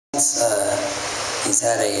songs. He's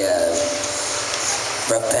had a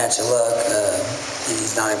rough patch of luck, and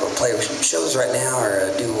he's not able to play shows right now or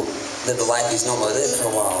live the life he's normally lived for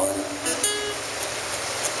a while. And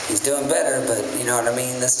he's doing better, but you know what I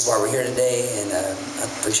mean? This is why we're here today, and I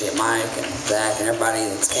appreciate Mike and Zach and everybody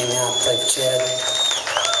that's came out and played for Chad.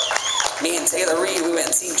 Me and Taylor Reed, we went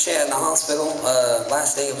and seen Chad in the hospital.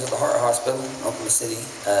 Last day he was at the Heart Hospital in Oklahoma City.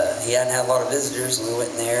 He hadn't had a lot of visitors, and we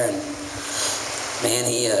went in there, and man,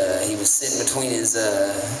 he was sitting between his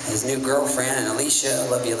new girlfriend and Alicia. I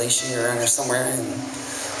love you, Alicia. You're around here somewhere. And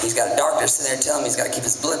he's got a doctor sitting there telling him he's got to keep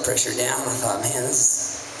his blood pressure down. I thought, man, this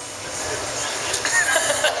is...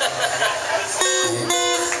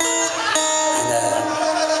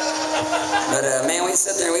 man, we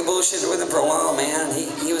sat there and we bullshitted with him for a while, man.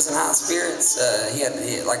 He was in high spirits. He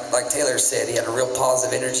like Taylor said, he had a real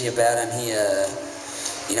positive energy about him.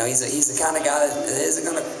 You know, he's the kind of guy that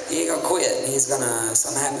he ain't gonna quit.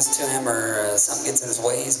 Something happens to him or something gets in his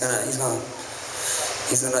way, he's gonna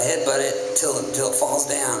headbutt it till it falls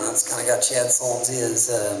down. That's the kind of guy Chad Solons is.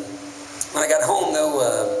 When I got home though,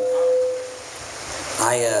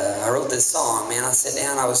 I wrote this song, man. I sat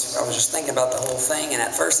down, I was just thinking about the whole thing, and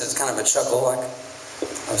at first it was kind of a chuckle, like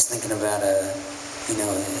I was thinking about you know,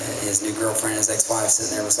 his new girlfriend, his ex-wife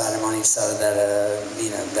sitting there beside him on each side of that you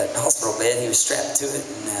know, that hospital bed. He was strapped to it,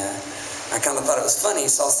 and I kind of thought it was funny,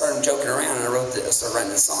 so I started joking around and I started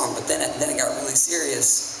writing this song. But then it got really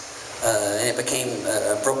serious, and it became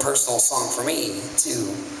a real personal song for me too.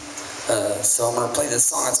 So I'm gonna play this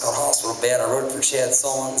song. It's called Hospital Bed. I wrote it for Chad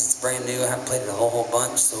Solons. It's brand new. I haven't played it a whole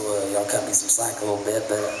bunch, so y'all cut me some slack a little bit.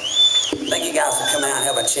 But thank you guys for coming out and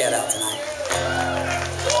helping Chad out tonight.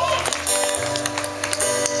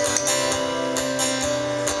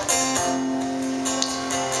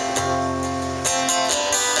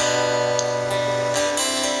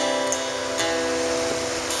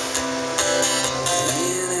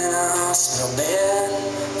 Hospital bed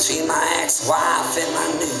between my ex-wife and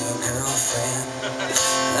my new girlfriend.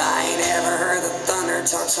 I ain't ever heard the thunder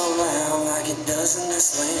talk so loud like it does in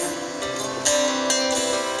this land.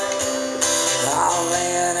 I'll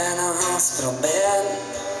lay it in a hospital bed,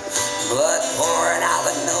 blood pouring out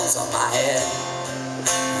the nose on my head.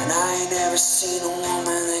 And I ain't ever seen a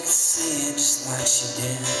woman that could say it just like she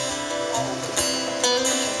did.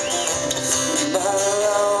 But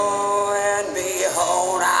lo and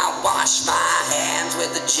behold, I wash my hands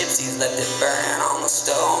with the gypsies, left it burning on the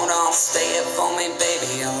stone. Don't stay up for me,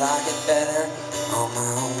 baby, I like it better on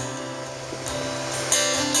my own.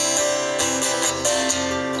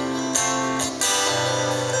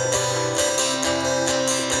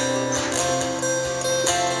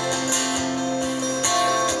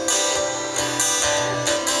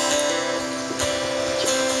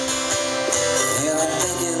 Yeah, I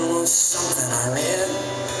think it was something I read.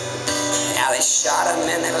 They shot him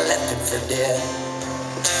and they left him for dead.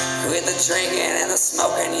 With the drinking and the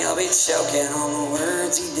smoking, you'll be choking on the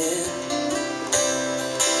words he did.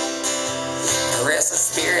 The rest of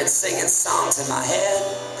spirits singing songs in my head.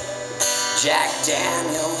 Jack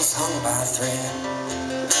Daniels hung by a thread.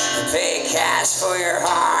 You pay cash for your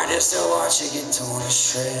heart just to watch it get torn to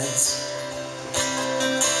shreds.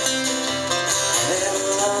 Then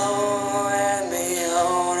lo and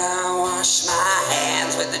behold, I wash my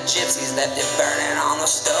hands with the gypsies, left it burning on the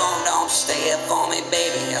stone. Don't stay up for me,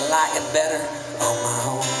 baby, I like it better on my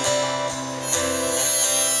own.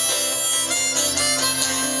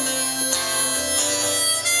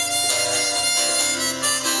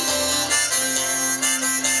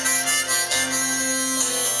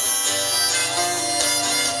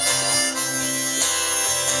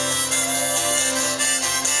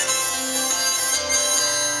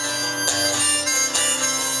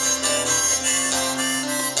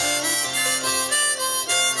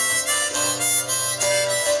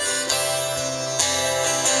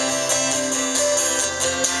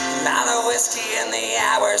 Whiskey and the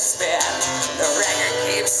hours spent, the record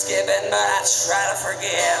keeps skipping, but I try to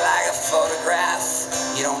forget like a photograph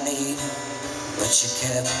you don't need, but you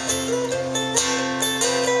kept.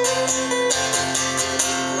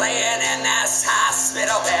 Laying in this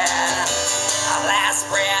hospital bed, a last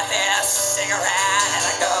breath is a cigarette and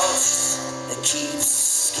a ghost that keeps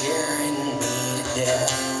scaring me to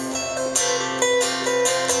death.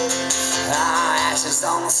 Ashes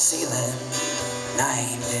on the ceiling, and I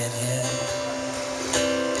ain't dead yet.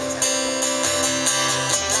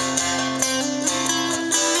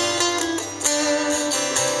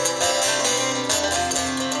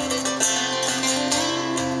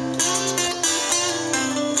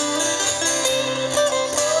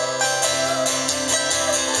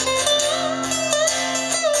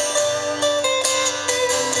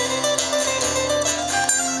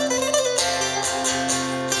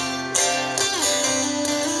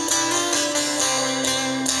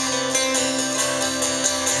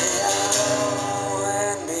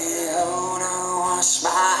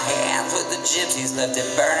 gypsies left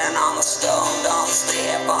it burning on the stone. Don't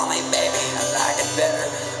step on me, baby, I like it better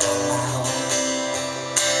on my own.